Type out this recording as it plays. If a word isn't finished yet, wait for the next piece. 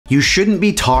You shouldn't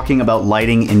be talking about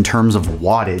lighting in terms of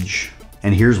wattage,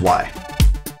 and here's why.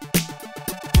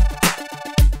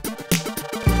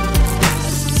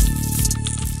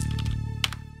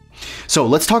 So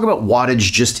let's talk about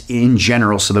wattage just in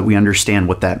general so that we understand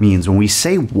what that means. When we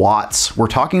say watts, we're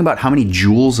talking about how many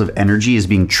joules of energy is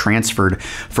being transferred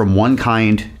from one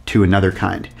kind to another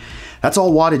kind. That's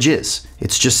all wattage is.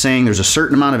 It's just saying there's a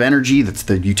certain amount of energy that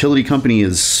the utility company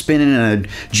is spinning in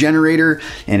a generator,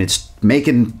 and it's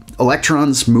making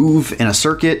electrons move in a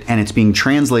circuit, and it's being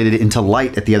translated into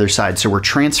light at the other side. So we're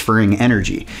transferring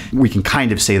energy. We can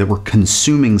kind of say that we're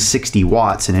consuming 60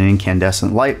 watts in an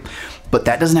incandescent light, but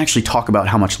that doesn't actually talk about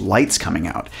how much light's coming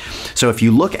out. So if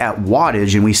you look at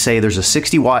wattage and we say there's a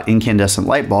 60 watt incandescent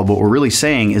light bulb, what we're really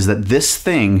saying is that this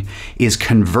thing is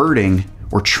converting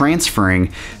or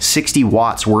transferring 60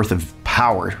 watts worth of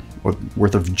power, or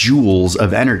worth of joules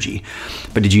of energy.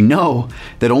 But did you know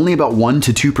that only about 1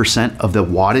 to 2% of the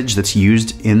wattage that's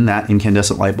used in that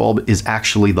incandescent light bulb is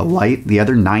actually the light? The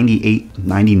other 98,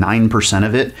 99%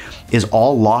 of it is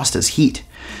all lost as heat.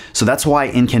 So that's why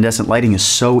incandescent lighting is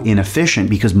so inefficient,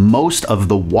 because most of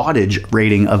the wattage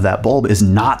rating of that bulb is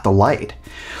not the light.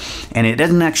 And it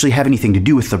doesn't actually have anything to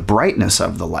do with the brightness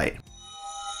of the light.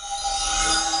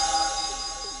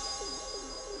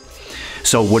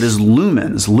 So what is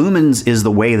lumens? Lumens is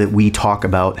the way that we talk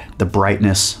about the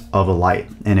brightness of a light.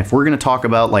 And if we're going to talk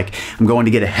about, like, I'm going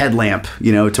to get a headlamp,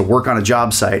 you know, to work on a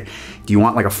job site, do you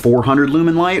want like a 400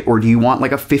 lumen light, or do you want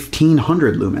like a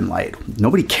 1500 lumen light?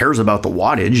 Nobody cares about the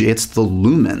wattage, it's the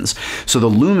lumens. So the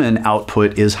lumen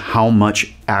output is how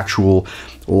much actual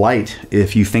light.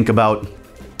 If you think about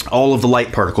all of the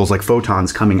light particles, like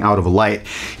photons coming out of a light,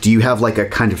 do you have like a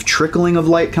kind of trickling of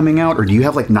light coming out, or do you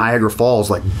have like Niagara Falls,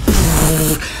 like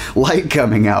light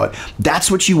coming out? That's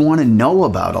what you want to know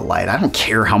about a light. I don't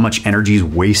care how much energy is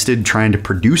wasted trying to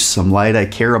produce some light. I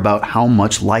care about how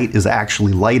much light is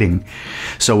actually lighting.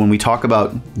 So when we talk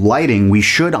about lighting, we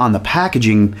should on the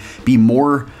packaging be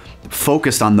more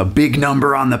focused on the big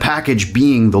number on the package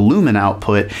being the lumen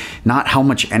output, not how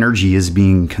much energy is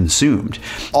being consumed.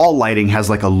 All lighting has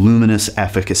like a luminous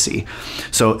efficacy.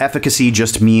 So efficacy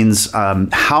just means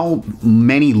how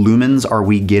many lumens are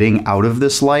we getting out of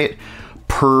this light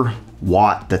per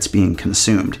watt that's being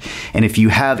consumed. And if you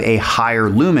have a higher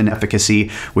lumen efficacy,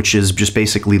 which is just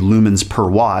basically lumens per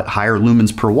watt, higher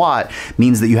lumens per watt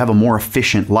means that you have a more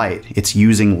efficient light. It's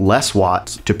using less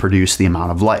watts to produce the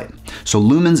amount of light. So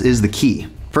lumens is the key.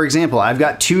 For example, I've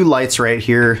got two lights right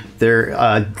here.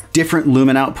 They're different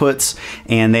lumen outputs,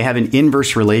 and they have an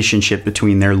inverse relationship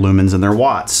between their lumens and their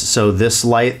watts. So this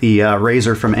light, the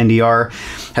RAZOR from NDR,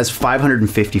 has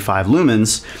 555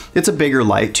 lumens. It's a bigger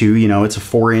light too, you know, it's a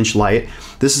 4-inch light.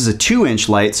 This is a 2-inch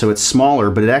light, so it's smaller,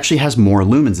 but it actually has more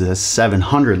lumens. It has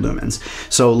 700 lumens.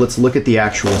 So let's look at the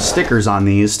actual stickers on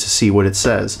these to see what it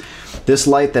says. This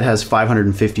light that has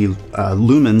 550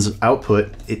 lumens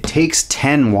output, it takes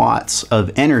 10 watts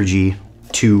of energy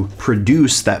to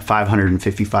produce that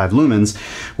 555 lumens,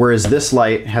 whereas this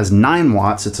light has 9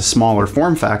 watts. It's a smaller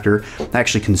form factor, it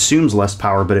actually consumes less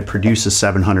power, but it produces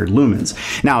 700 lumens.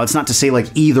 Now, it's not to say like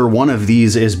either one of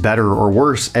these is better or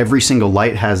worse. Every single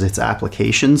light has its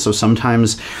application, so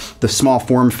sometimes the small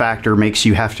form factor makes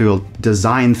you have to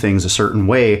design things a certain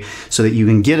way so that you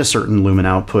can get a certain lumen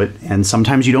output, and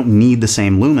sometimes you don't need the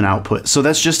same lumen output. So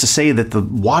that's just to say that the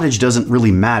wattage doesn't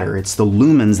really matter. It's the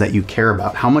lumens that you care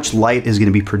about. How much light is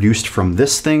going to be produced from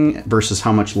this thing versus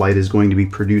how much light is going to be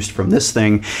produced from this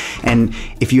thing. And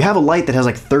if you have a light that has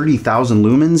like 30,000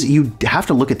 lumens, you have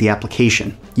to look at the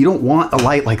application. You don't want a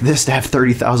light like this to have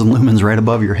 30,000 lumens right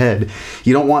above your head.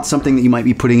 You don't want something that you might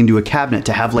be putting into a cabinet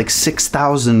to have like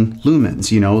 6,000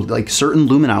 lumens. You know, like certain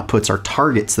lumen outputs are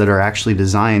targets that are actually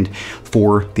designed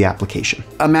for the application.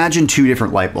 Imagine two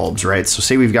different light bulbs, right? So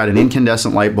say we've got an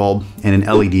incandescent light bulb and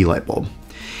an LED light bulb,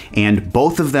 and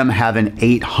both of them have an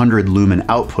 800 lumen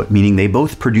output, meaning they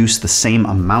both produce the same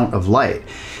amount of light.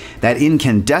 That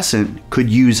incandescent could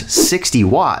use 60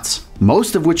 watts,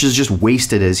 most of which is just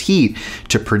wasted as heat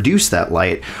to produce that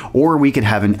light, or we could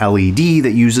have an LED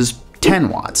that uses 10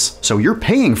 watts. So you're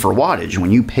paying for wattage.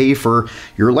 When you pay for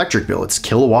your electric bill, it's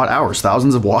kilowatt hours,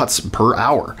 thousands of watts per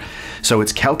hour. So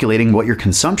it's calculating what your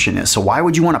consumption is. So why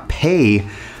would you want to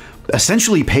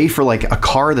essentially pay for like a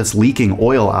car that's leaking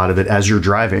oil out of it as you're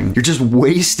driving? You're just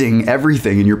wasting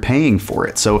everything and you're paying for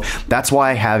it. So that's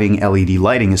why having LED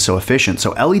lighting is so efficient.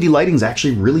 So LED lighting is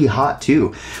actually really hot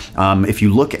too. If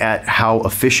you look at how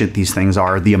efficient these things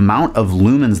are, the amount of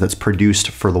lumens that's produced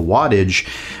for the wattage,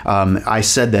 I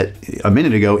said that a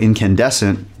minute ago,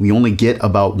 incandescent, we only get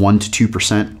about 1 to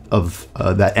 2% of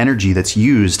that energy that's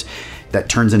used that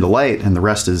turns into light and the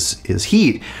rest is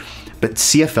heat. But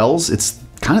CFLs, it's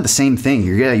kind of the same thing.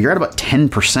 You're at about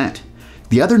 10%.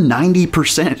 The other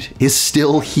 90% is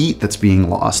still heat that's being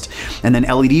lost. And then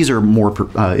LEDs are more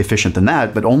efficient than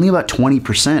that, but only about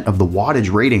 20% of the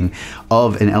wattage rating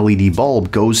of an LED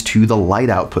bulb goes to the light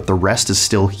output. The rest is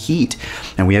still heat.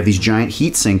 And we have these giant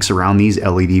heat sinks around these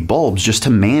LED bulbs just to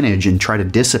manage and try to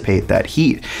dissipate that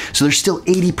heat. So there's still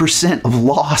 80% of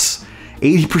loss.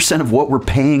 80% of what we're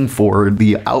paying for,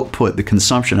 the output, the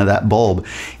consumption of that bulb,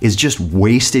 is just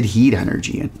wasted heat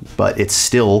energy. But it's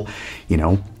still, you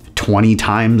know, 20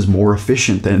 times more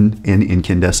efficient than an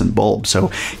incandescent bulb. So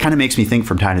it kind of makes me think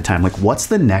from time to time, like, what's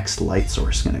the next light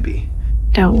source going to be?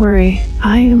 Don't worry,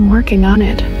 I am working on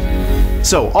it.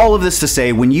 So all of this to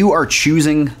say, when you are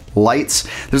choosing lights,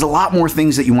 there's a lot more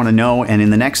things that you want to know. And in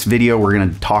the next video, we're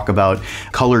going to talk about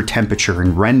color temperature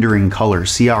and rendering color,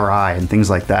 CRI, and things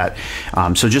like that.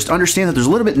 So just understand that there's a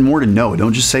little bit more to know.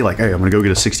 Don't just say like, hey, I'm going to go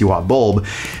get a 60-watt bulb.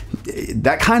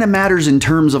 That kind of matters in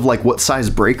terms of like what size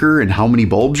breaker and how many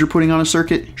bulbs you're putting on a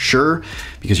circuit. Sure,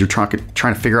 because you're trying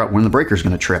to figure out when the breaker is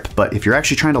going to trip. But if you're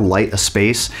actually trying to light a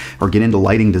space or get into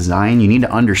lighting design, you need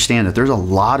to understand that there's a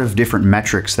lot of different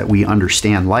metrics that we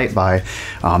understand light by.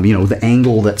 You know, the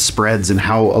angle that spreads and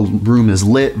how a room is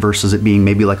lit versus it being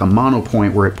maybe like a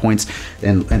monopoint where it points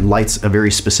and lights a very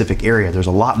specific area. There's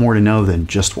a lot more to know than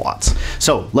just watts.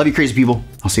 So love you crazy people.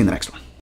 I'll see you in the next one.